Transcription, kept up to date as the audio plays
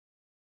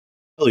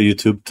Hello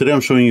YouTube, today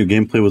I'm showing you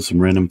gameplay with some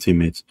random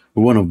teammates.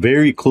 We won a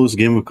very close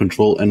game of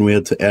Control and we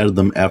had to add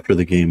them after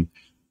the game.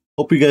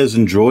 Hope you guys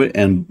enjoy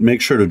and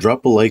make sure to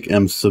drop a like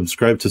and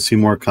subscribe to see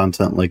more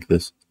content like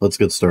this. Let's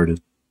get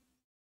started.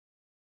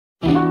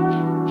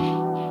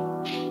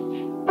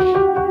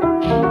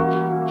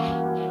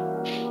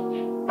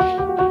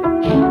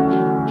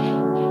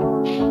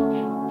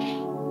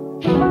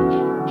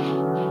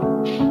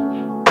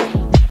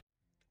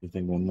 You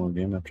think one more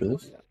game after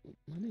this?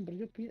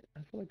 I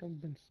feel like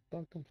I've been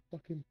stuck on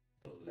fucking.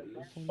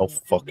 Oh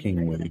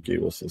fucking way, you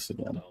gave us this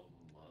again.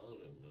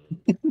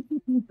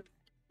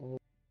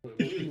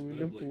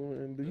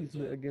 Fluent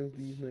against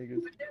these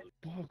niggas.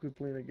 Fuck, we're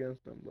playing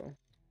against them, bro.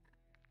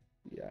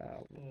 Yeah.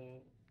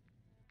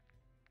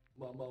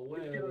 Oh no,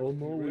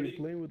 we're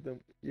playing with them.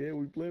 Yeah,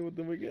 we're playing with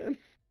them again.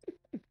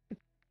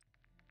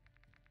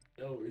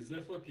 Yo, is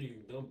that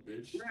fucking dumb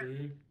bitch,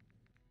 dude?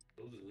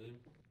 What's his name?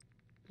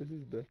 This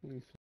is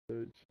definitely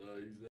Surge.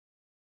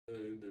 He's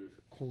in there.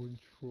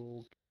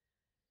 Control.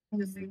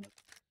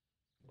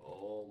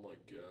 Oh my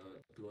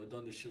god. Dude, I've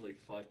done this shit like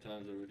 5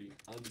 times already.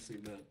 On the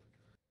same map.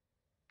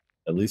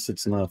 At least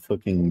it's not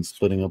fucking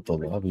splitting up the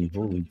lobby,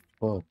 holy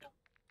fuck.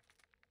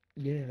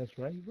 Yeah, that's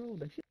right, bro.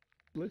 That shit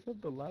splits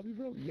up the lobby,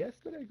 bro.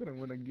 Yesterday I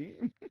couldn't win a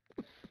game. I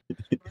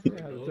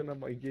had to turn up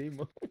my game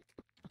up.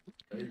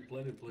 Hey,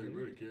 Planet play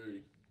very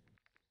carry.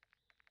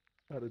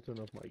 I had to turn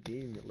off my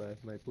game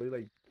last night. Played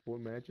like 4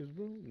 matches,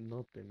 bro.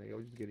 Nothing. Like, I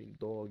was just getting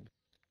dogged.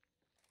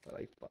 I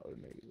like 5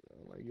 niggas.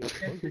 I'm like, yo,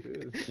 fuck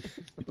this.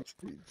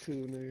 Me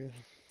too, nigga.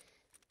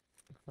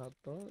 I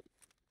thought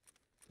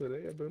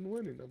today I've been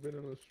winning. I've been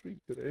on a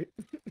streak today.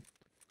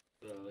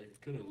 I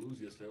couldn't lose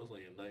yesterday. I was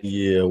like a nice.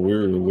 Yeah,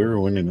 we're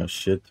winning a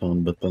shit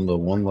ton, but then the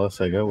one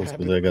loss I got was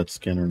because I got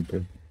Scanner and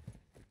Pay.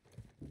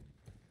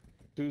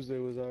 Tuesday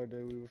was our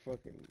day. We were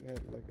fucking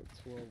had like a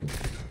 12.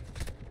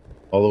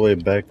 All the way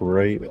back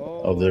right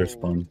of their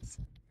spawn.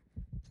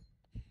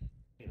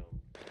 You know.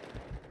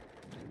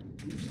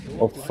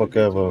 Oh fuck,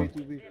 I have a...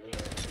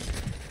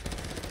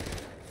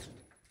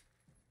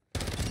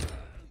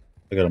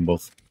 I got them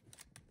both.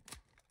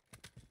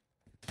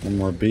 One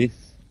more B.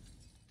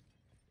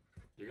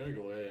 You're gonna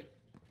go ahead.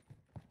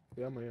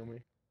 Yeah,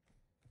 Miami.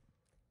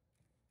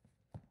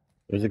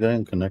 There's a guy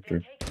in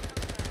connector.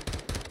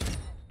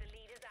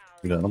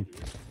 You got him.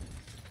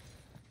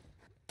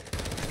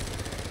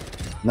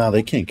 Nah,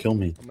 they can't kill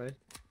me.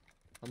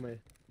 I'm a.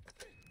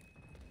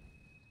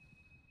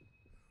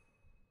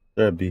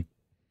 They're at B.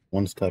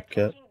 One's top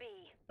cat.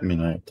 I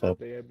mean, top.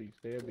 Stay at B.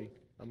 Stay at B.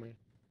 I'm a.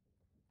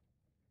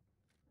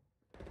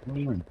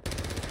 Would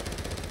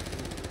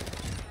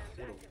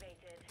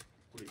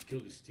have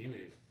killed his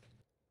teammate.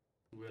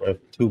 I have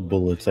 2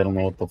 bullets. I don't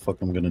know what the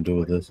fuck I'm gonna do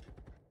with this.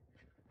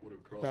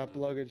 Top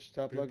luggage,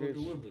 top luggage.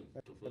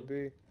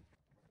 B.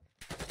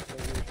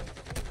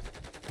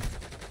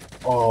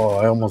 Oh,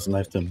 I almost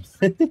knifed him.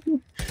 I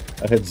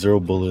had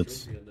 0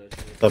 bullets.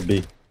 Top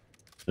B.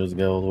 There's a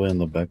guy all the way in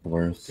the back of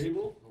ours.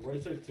 Table,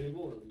 right side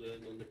table, and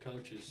then on the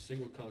couches,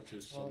 single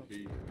couches on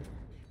B.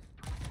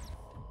 God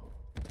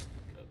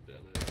damn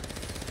it.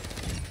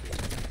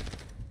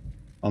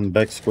 On the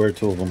back square,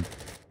 2 of them.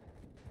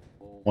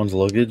 One's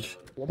luggage,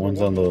 one's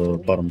on the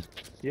bottom.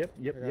 Yep.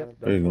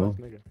 There you go.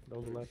 That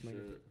was the last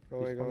nigga. Go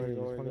away.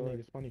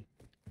 It's funny.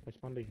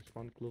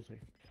 Spawn closer.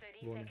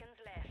 30 seconds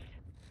left.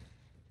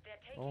 They're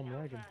taking Oh, I'm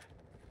lagging.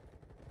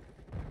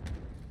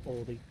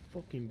 Oh, they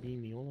fucking beat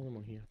me. All of them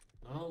are here.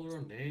 Oh, they're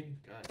on name.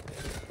 God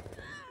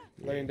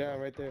damn. Laying down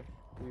right there.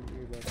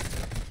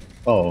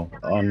 Oh,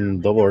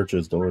 on double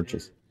arches, He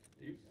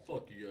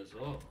fuck you guys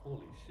up.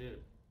 Holy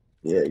shit.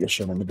 Yeah, I got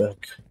shot in the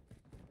back.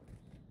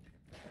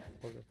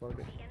 Fuck it. The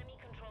enemy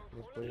controls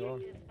Let's all play on.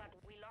 objectives, but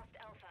we lost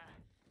Alpha.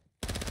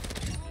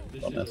 And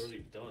this shit's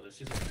already done. It's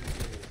just like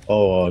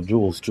Oh,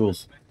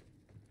 Jules.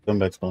 Come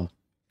back spawn.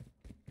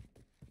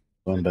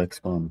 Going back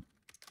spawn.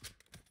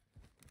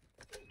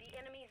 The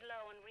enemy's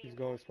low and He's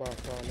going spawn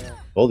now.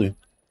 Told you.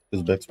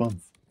 His back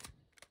spawn.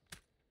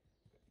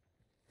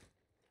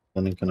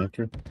 Landing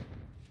connector.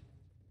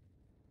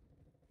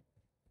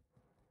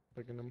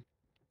 Picking them.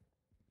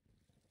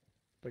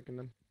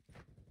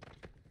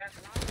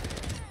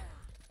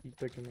 Keep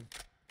picking them.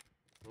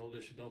 hold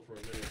this shit down for a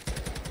minute.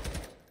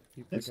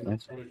 Keep That's picking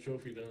nice. Put a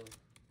trophy down.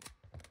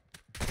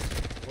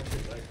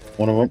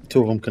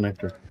 2 of them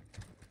connector.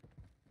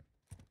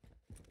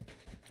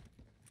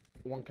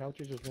 One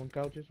couches. One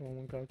couches.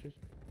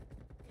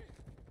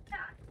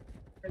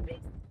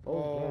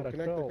 Oh, God, I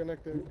fell.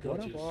 connector. What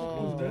a Who's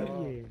fucking that?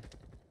 idiot.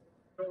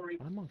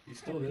 I'm a He's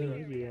still fucking there.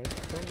 idiot. I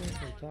fell in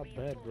from top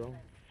bed, bro.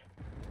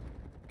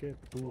 Get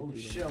booed.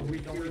 Holy shit, I'm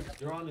weak.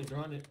 They're on it.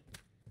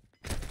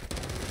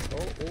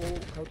 Oh,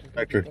 couches.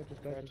 Actor.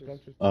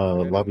 Couches.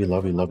 Lobby.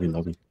 Lobby.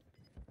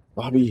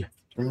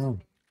 Turn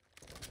around.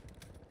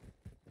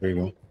 There you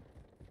go.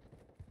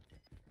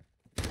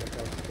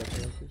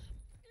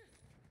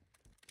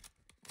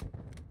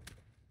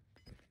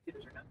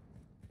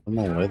 I don't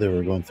know why they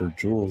were going through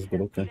Jules, but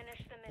okay.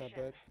 Finish the Not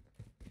mission. bad.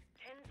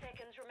 10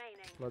 seconds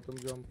remaining. Let them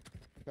jump.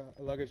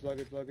 Luggage.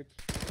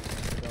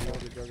 I got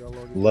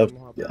luggage. Left I'm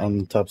gonna hop back. on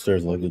the top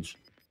stairs luggage.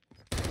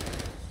 Don't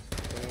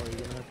worry, you're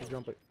gonna have to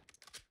jump it.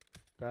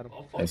 Got him.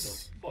 Oh, fuck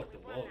Nice. them. Fuck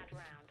them We won up. that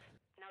round.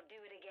 Now do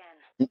it again.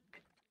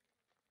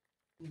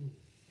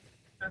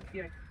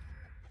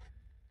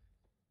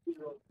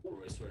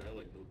 Bro, I swear, I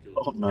like no kills.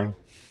 Oh no.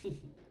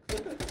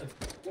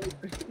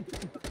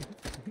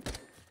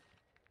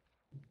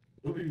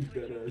 Look at these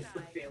badass.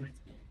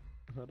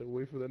 I had to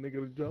wait for that nigga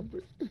to jump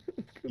it.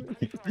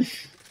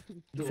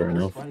 Fair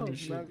enough. Finding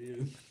shit, Not-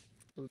 man.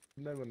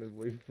 I'm not gonna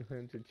wait for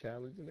him to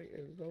challenge the nigga.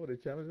 If I would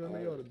have challenged that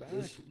nigga, I would have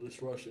died.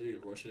 Let's rush A.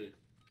 Rush A.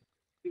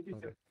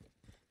 Okay.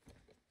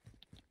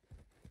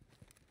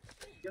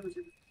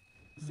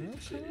 Save the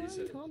shit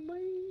ASAP. Come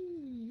on,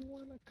 you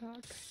wanna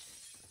cock?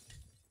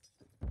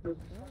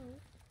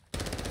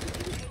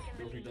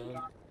 Trophy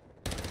done.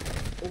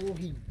 Oh,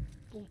 he.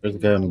 There's a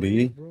guy on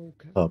B. Bro,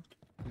 Top.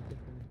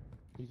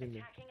 He's in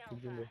there. Attacking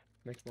He's in Alpha. there.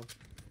 Next one.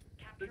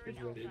 Capturing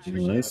Bitch. Alpha.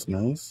 Nice,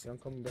 nice. Yeah, I'm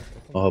coming back.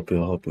 I'll help you.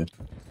 I'll help you.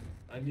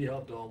 I need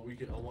help though. I'm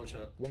weak. I'm one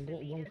shot. One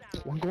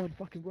going.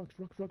 Fucking rocks.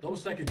 Don't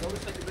stack it. Don't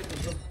stack it.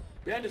 Victim.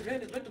 Behind us.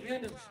 Behind us. Victim.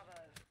 Behind us.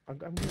 I'm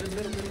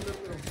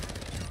Middle.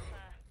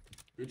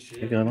 Good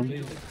shit. I got him.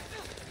 Amazing.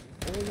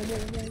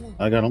 one.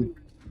 I got him.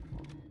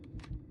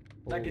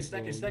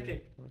 Stack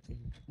it.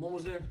 One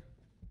was there.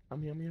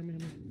 I'm here. Come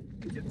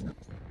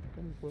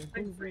on,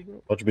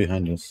 bro. Watch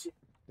behind us.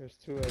 There's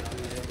two at the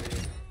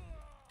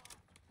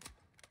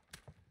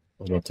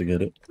I was about to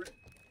get it.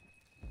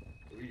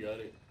 We got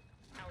it.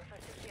 Alpha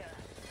secure.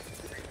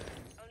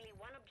 Only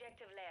one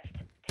objective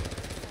left. Take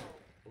control.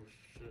 Oh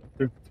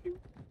shit.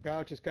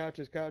 couches.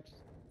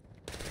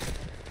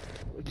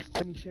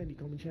 Come Shandy.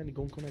 Go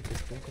and connect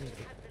it.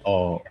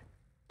 Oh,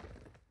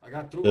 I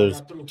got through.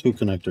 there's two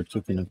connector.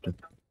 I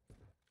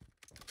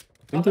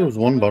think there was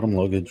one bottom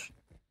luggage.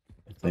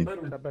 I think.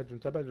 Top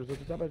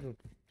bedroom.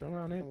 Turn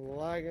around, man. I'm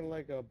lagging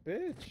like a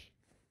bitch.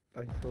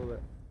 I saw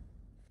that.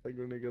 Like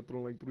when they got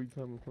thrown like 3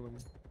 times in front of me.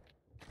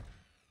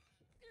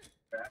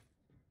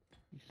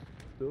 He's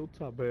still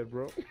top bed,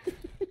 bro.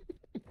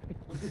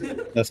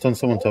 That's done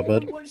someone top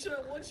bed. One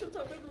shot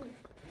top bed.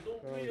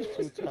 There's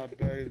two top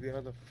bags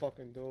behind the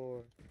fucking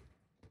door.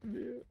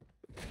 Yeah.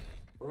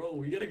 Bro,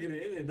 we gotta get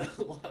in there.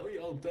 Why are we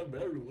all top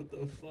bedroom? What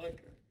the fuck?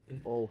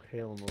 Oh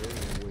hell no,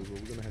 there's no way, bro.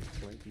 We're gonna have to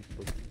flank these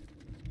fuckers.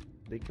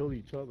 They killed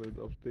each other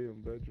upstairs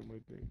in bedroom, I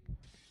think.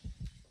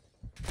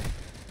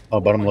 Oh,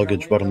 bottom my God,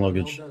 luggage. lay Bottom down,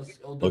 luggage.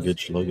 all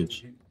does.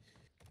 Luggage.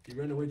 He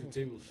ran away to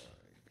tables.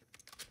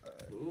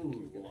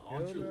 Ooh, well,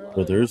 aren't you Bro,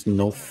 lying? there's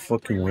no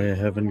fucking way I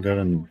haven't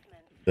gotten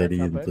Betty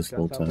Got top bed, this got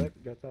whole top time. bed,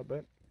 got top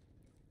bed.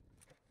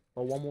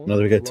 Oh, one more.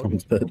 Another guy Luggage,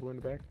 Tom's bed. Go in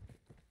the back.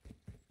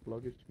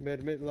 Luggage.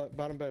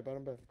 Bottom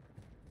bed.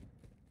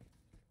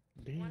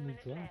 Damn, we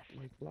dropped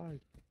like flies.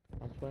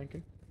 I'm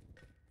flanking.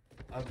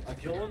 I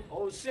killed him?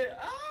 Oh shit!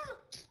 Ah!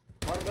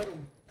 Bottom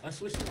bedroom. I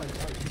switched to my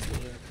car. He's still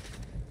there.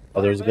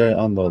 Oh, there's a guy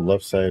on the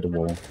left side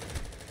wall.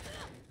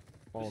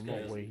 Oh, This no guy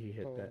is- way he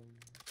hit that.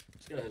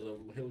 This guy has a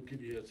Hello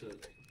Kitty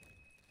headset.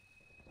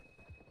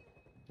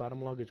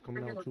 Bottom luggage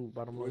coming out too.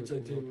 Bottom Right luggage.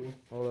 side coming out. table.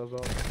 Oh, that's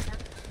all.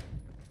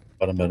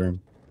 Bottom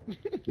bedroom.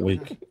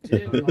 Weak.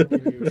 Damn, I'm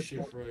giving you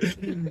shit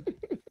right.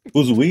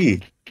 Who's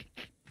we?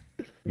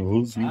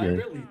 Who's you I guys?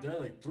 really died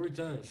like 3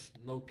 times.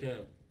 No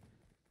cap.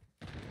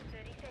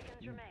 30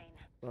 seconds remain.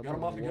 I'm Get him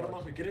trying off to it, get him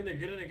watch. off it. Get in there,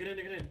 get in there, get in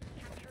there, get in.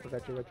 I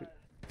got you.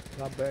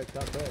 Top bed.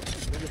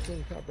 Nigga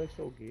saying top bed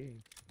so gay.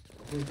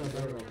 Put that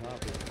Better down. on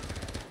top it.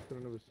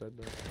 Could've never said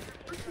that.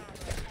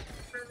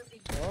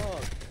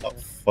 Fuck. Oh,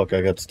 fuck,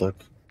 I got stuck.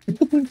 Yo,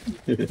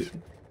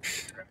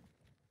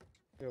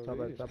 Top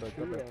bed, these top bed,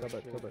 shoot top bed, on top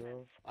bed, shit, top bed.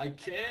 bro. I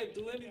can't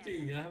do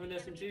anything. I have an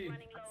SMG.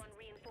 Running low on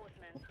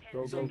reinforcements.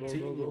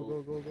 10 Go.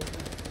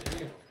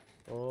 Damn.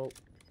 Oh,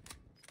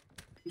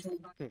 It's just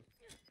Hey,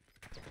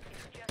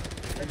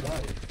 finish bye.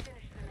 the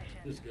mission.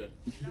 This guy.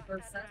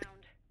 Lost that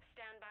round.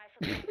 Stand by for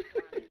the next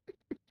one.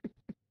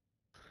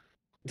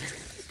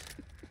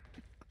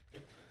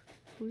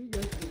 we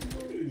got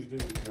He's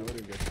doing No, we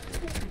didn't get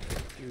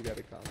it. We got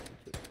a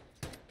concentrate.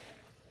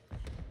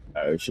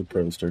 I should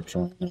probably start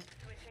trying.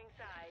 Switching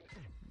sides.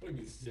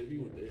 fucking city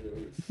with 8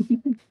 hours.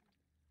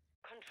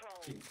 Control.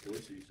 Fucking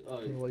pussies. Oh,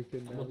 Oh, I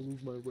can I'm now a-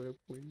 lose my rep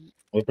point.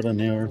 Whip it in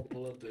the I'll air.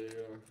 pull up the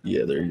AR.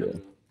 Yeah, there you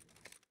go.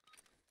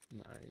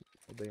 Nice.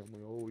 Oh, damn,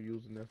 we all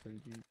using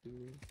SMG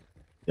too.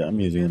 Yeah, I'm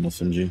using an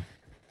SMG.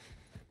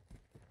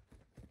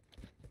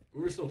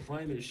 We were still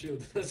finding their shit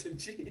with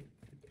SMG.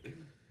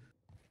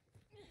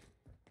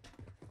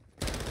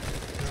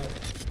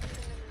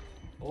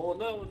 Oh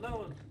no,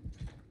 no.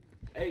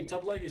 Hey,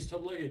 top luggage.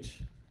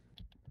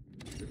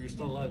 If you're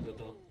still alive, but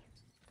though.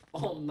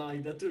 Oh no,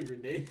 that threw a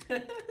grenade.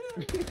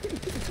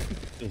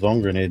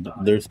 Zone grenade.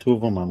 There's 2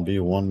 of them on B.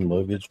 One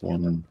luggage,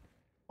 one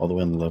all the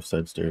way on the left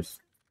side stairs.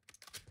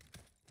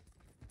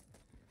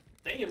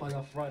 Damn, I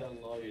got fried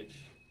on luggage.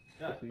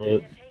 God,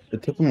 But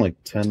it took them like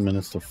 10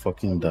 minutes to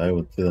fucking die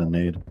with the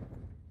nade.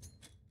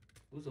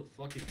 who's a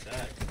fucking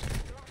tag?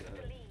 Lost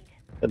the lead.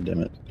 God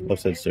damn it.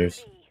 Left side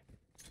stairs. B.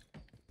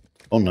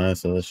 Oh,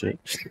 nice. I saw that shit.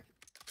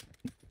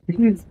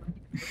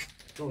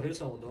 Go hit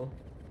someone though.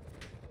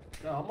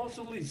 God, I'm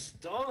absolutely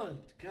stunned.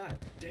 God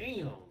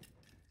damn.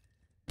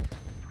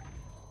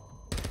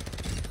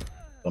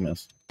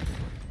 Dumbass.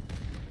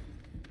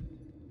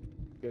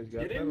 You guys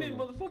got Get that in or there, no?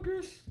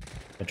 motherfuckers.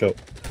 Watch out.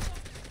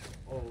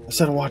 Oh, I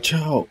said watch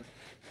out.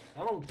 I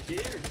don't care.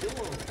 Kill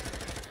him.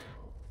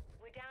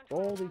 We're down to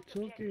Oh, our they last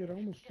took it. I objective.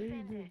 almost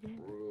saved Defend it.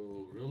 it.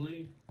 Bro,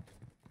 really?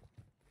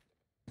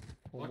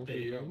 Fuck Almost that,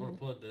 yeah, I'm saved gonna it.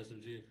 put the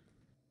SMG.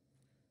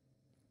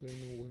 There's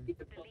no way.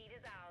 The lead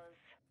is ours.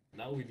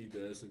 Now we need the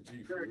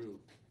SMG for real.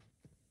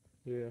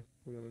 Yeah,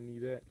 we're gonna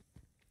need that.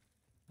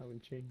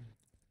 Haven't changed.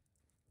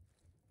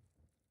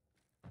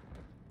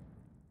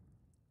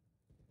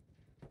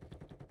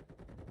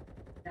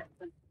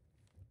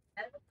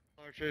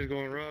 Archer's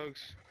going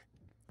rugs.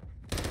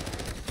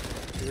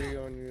 3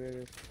 on you,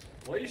 nigga.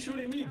 Why you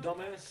shooting me,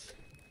 dumbass?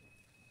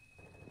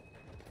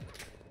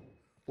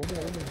 One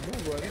more. No,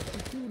 bro. I didn't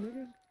shoot you,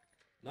 nigga.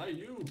 Not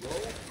you, bro.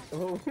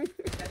 Oh.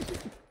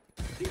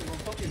 Dude, my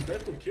fucking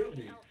Beto killed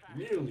me.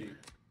 Immediately.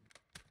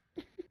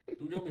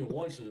 Dude got me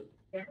one shot.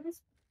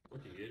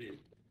 Fucking idiot.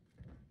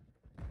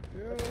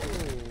 Yo,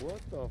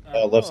 what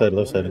the Left side,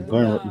 fuck,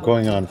 man?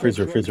 going on.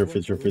 Freezer.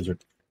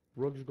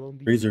 Rug's gonna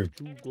be Freezer.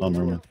 two Oh,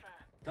 never mind.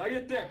 How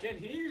you there? I can't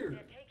hear.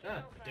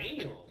 God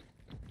damn.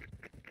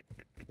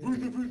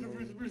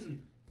 Freezer.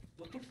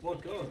 What the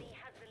fuck up? He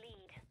has the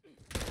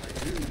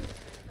lead.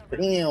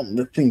 Dude. Damn,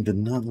 the thing did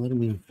not let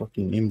me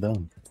fucking aim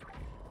down.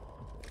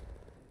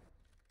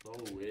 No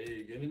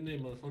way. Get in there,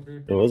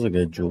 motherfucker. It was a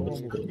good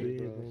Jules. Almost dead,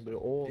 bro. They're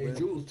all Hey, there.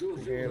 Jules.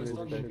 Yeah, Let's they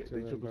stun did that. it.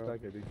 They took us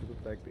back there. They took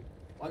us back there.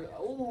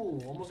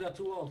 Almost got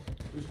 2 off.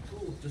 There's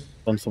 2. Just.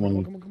 Found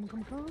someone. Come on. We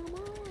took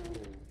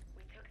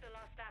the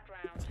last that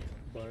round.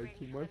 Be Bye, ready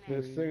too for much. the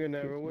This singer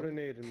never would have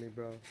needed me,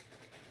 bro.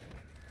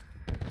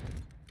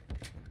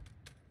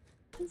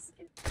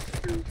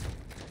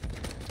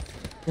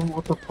 Oh,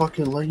 what the fuck?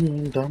 It let you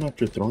aim down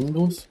after throwing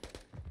those?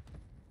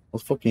 I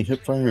was fucking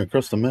hip firing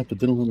across the map. It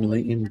didn't let me lay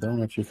aim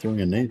down after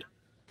throwing a nade.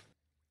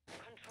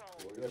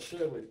 control. I got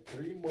shot with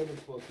 3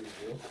 motherfuckers,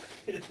 bro.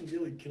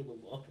 Nearly killed them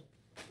all.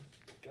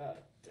 God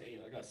damn,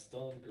 I got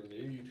stunned,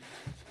 grenade,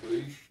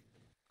 spray.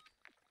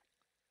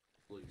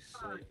 Holy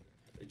sick.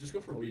 Hey, just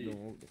go for What we B.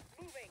 doing?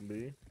 B?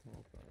 Okay.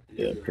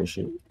 Yeah,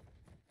 appreciate it.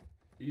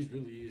 He's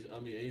really easy. I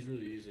mean, A's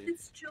really easy.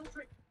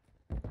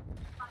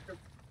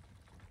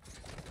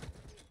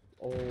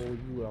 Oh,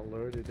 you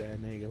alerted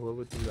that nigga.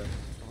 Whoever threw that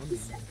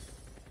stun.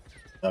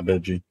 Not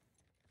bad, G.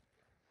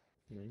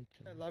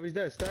 That lobby's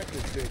dead. Stack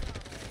this bitch.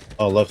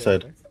 Oh, left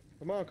side.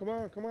 Come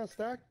on,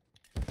 stack.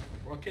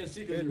 Bro, I can't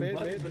see because Mid, you're mid,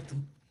 running mid. with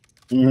them.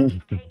 Mhm.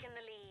 Taking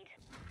the lead.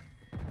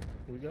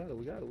 We got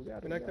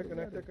it. Connect. Fuck,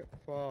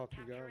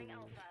 you got Capturing me.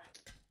 Alpha.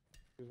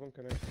 There's one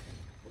connect.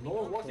 Well, no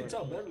one's walking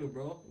top bedroom,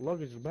 bro.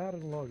 Luggage,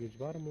 bottom luggage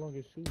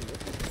too. What the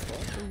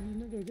fuck? Are you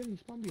nigga getting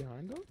spawned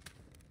behind us?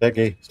 Stack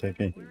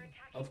A.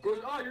 Of course.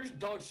 Oh, you're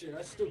dog shit.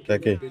 I still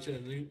killed Okay. that bitch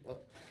ass nigga.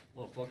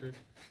 Motherfucker.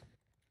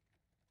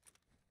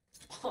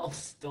 I'm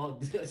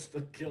stunned. I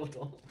still killed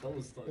him. That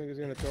was stunned. Nigga's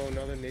gonna throw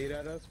another nade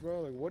at us,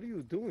 bro. Like, what are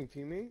you doing,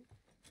 teammate?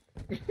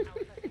 Alpha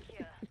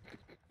secure.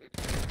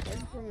 Why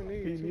you throwing a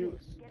nade He to knew.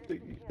 us?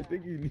 I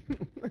think he knew.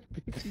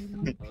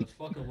 Let's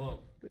fuck him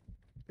up. I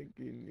think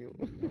he knew.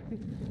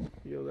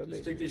 Yo, that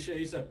Just nigga. take this shit.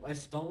 He said, I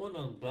stun one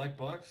on black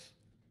box.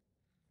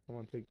 Come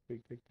on, take.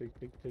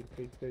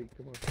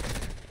 Come on.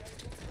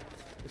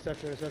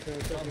 Reception.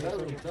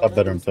 Top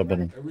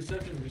bedroom.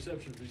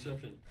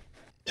 Reception.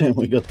 Damn,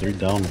 we got 3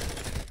 down.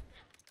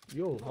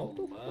 Yo, how Oh,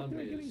 the my fuck am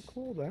I getting miss.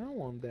 called out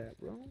on that,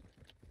 bro?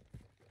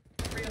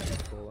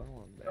 Called out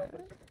on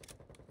that.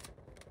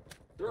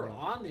 They're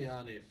on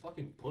it.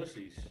 Fucking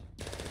pussies.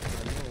 I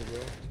know,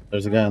 bro.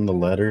 There's a guy on the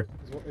ladder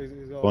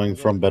going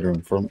from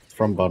bedroom,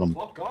 from bottom.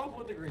 Fuck off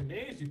with the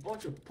grenades, you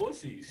bunch of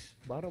pussies.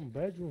 Bottom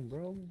bedroom,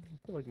 bro. I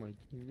feel like my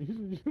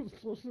team. You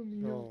supposed to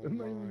be Oh up.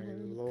 my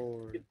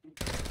lord.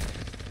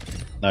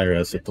 Now your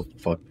ass sit the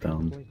fuck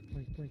down. Blink.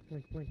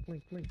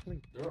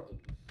 They're,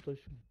 Push.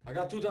 I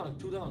got 2 down.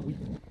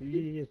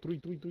 Yeah. Three.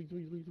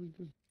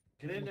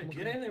 Get in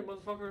there,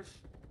 motherfuckers.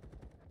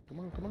 Come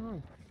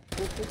on.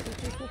 Go,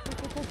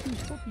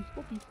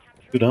 puppies.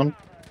 2 down,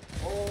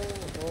 Oh,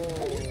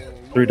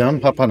 3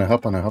 down. Hop on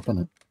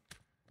it.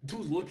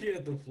 dude's looking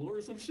at the floor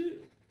or some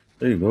shit.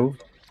 There you go.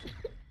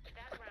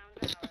 That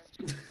round's ours.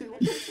 What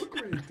the fuck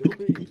are you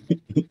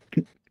doing?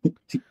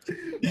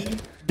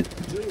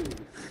 Dude,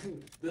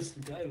 this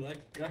guy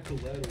got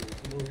collateral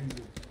for no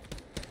reason.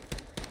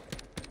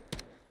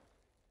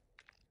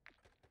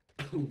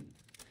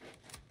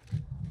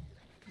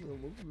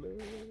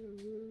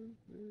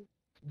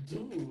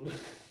 Dude.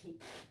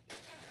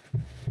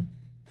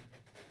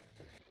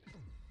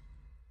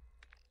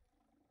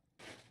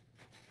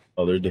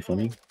 Oh, they're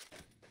defending.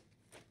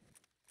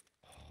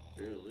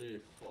 Really?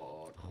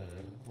 Fuck,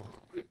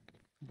 man.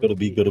 Go to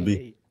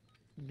B.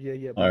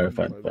 Yeah. Alright,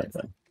 fine. B.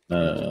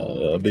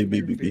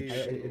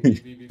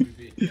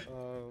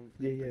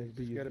 Yeah.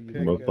 You gotta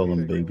pick. Bro, call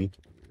him gotta pick. baby.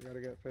 You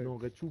gotta get picked. No,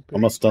 get you.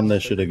 I'm gonna stun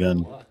that shit again.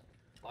 What?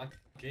 I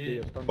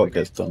Yeah, can't. stun Fuck back.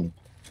 that stun.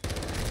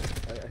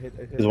 I hit.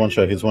 He's one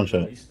shot. He's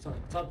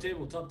top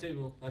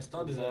table. I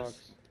stunned his ass.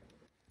 Box.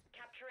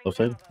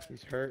 Outside?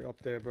 He's hurt up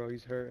there, bro.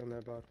 He's hurt on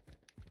that box.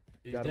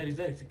 He's Got dead, him. he's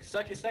dead.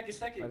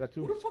 Second. I got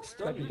two. Who the fuck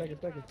stunned me?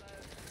 Second.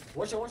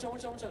 Watch out.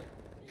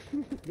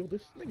 Yo,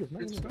 this nigga's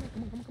not even down.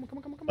 Come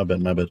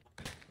on. My bad.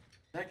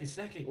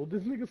 Second. Oh,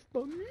 this nigga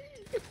stunned me.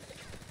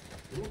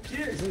 Who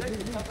cares?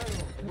 Second, top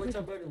bedroom. Boy,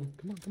 top bedroom.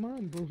 Come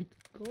on, bro.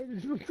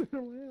 Garbage, don't turn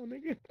around,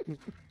 nigga.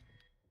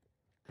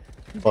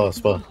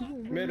 Spot.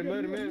 Mid. I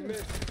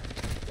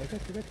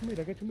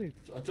got you mid.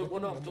 I took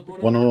one off.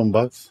 One of them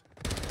box.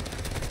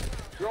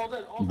 You're all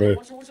dead. Bruh.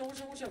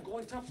 Watch out.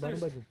 Going top Bottom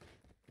stairs. bedroom.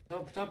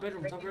 Top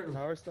bedroom.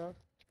 Power stop.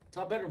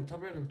 Top bedroom.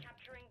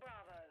 Capturing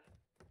Bravo.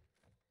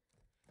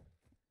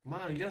 Come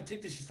on, you gotta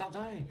take this shit. Stop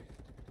dying.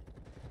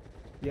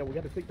 Yeah, we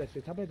gotta take that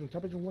shit. Top bedroom,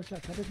 one shot.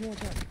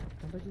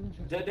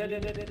 Dead.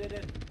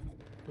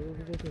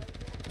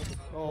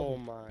 Go. Oh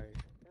my.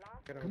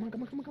 Come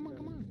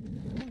on.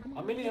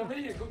 I'm in here.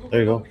 Go. There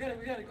you go. We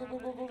got it. Go.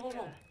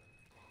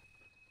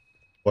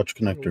 Watch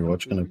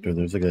connector.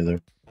 There's a guy there.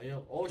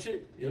 Oh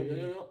shit.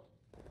 Yo.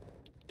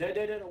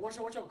 Dead. Watch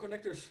out.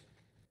 Connectors.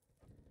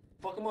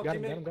 Fuck him up, Got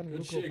him, teammate. got him.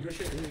 Good shit. You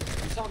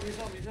saw me.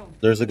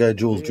 There's a guy,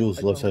 Jules,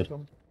 I left saw side.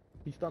 him.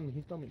 He stunned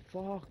me.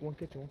 Fuck, one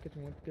kitchen,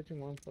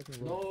 one fucking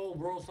room. No,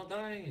 bro, stop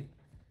dying.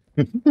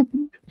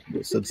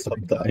 They said stop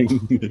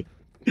dying.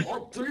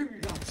 All three of you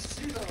got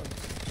shit on.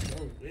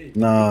 Oh, wait.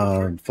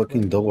 Nah,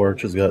 fucking double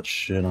arches got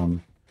shit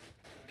on.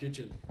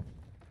 Kitchen.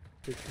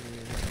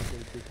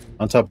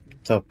 On top.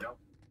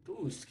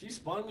 Dude, he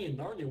spawned me in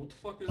Narnia. What the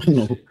fuck is I this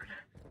know. shit?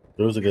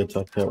 There was a guy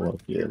top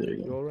catwalk. Yeah, there you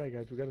You go. alright,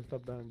 guys? We gotta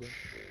stop dying, bro.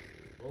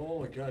 Oh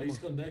my god, he's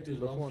connected.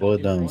 Slow I'm Slow it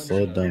fucking down, one slow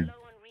it shot. down. Low on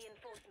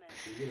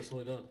reinforcements. You gotta slow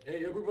it down.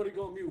 Hey, everybody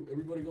go on mute.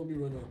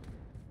 Right now.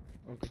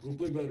 Okay. We'll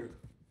play better.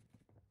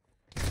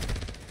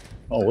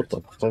 Oh, what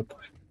the fuck?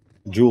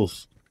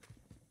 Jules.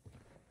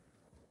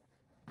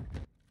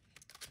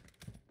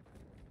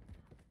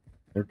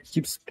 They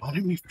keep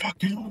spotting me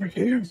fucking over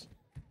here.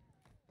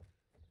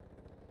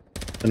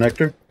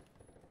 Connector?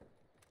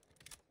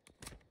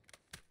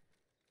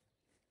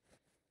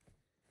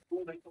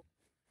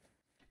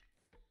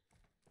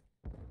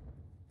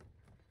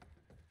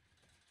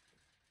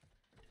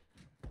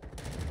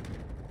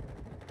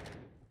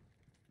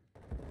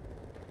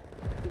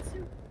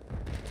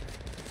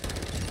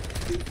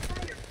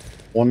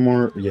 One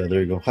more. Yeah, there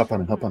you go. Hop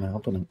on it. Enemy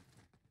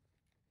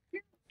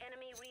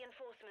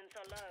reinforcements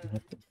are low.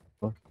 What the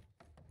fuck?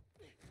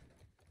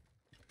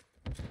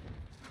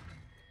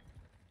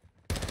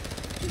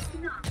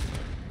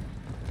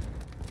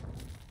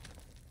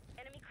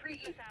 Enemy cruise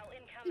missile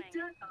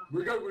incoming.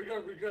 We're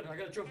good. I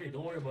got a trophy.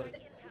 Don't worry about it.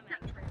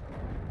 Incoming.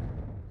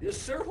 Yes,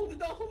 sir. Hold it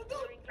down.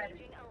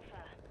 Engaging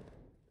Alpha.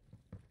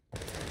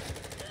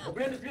 Oh,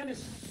 behind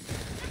us.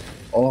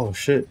 Oh,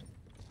 shit.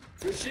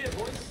 Good shit,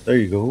 boys. There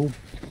you go.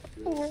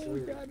 Yes,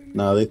 sir.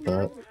 Nah, they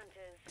thought.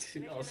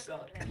 Hunters. I'll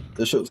suck.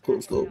 This show's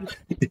close though.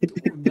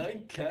 Dude,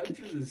 9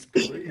 captures is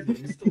crazy.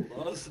 We still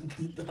lost.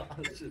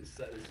 That shit's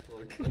sad as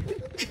fuck.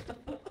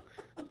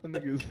 That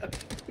nigga's.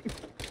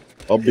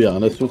 I'll be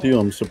honest with you,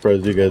 I'm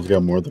surprised you guys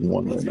got more than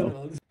one right Let's now.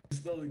 go. It's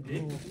still a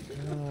game.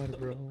 Oh, God,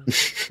 bro.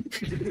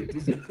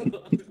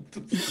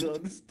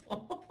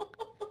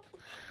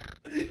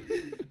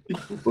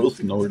 Bro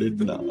snorted,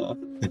 nah.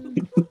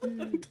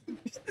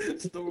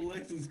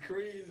 Snorlax is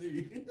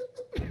crazy.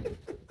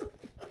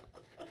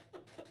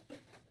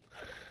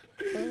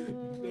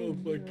 No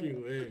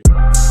fucking way.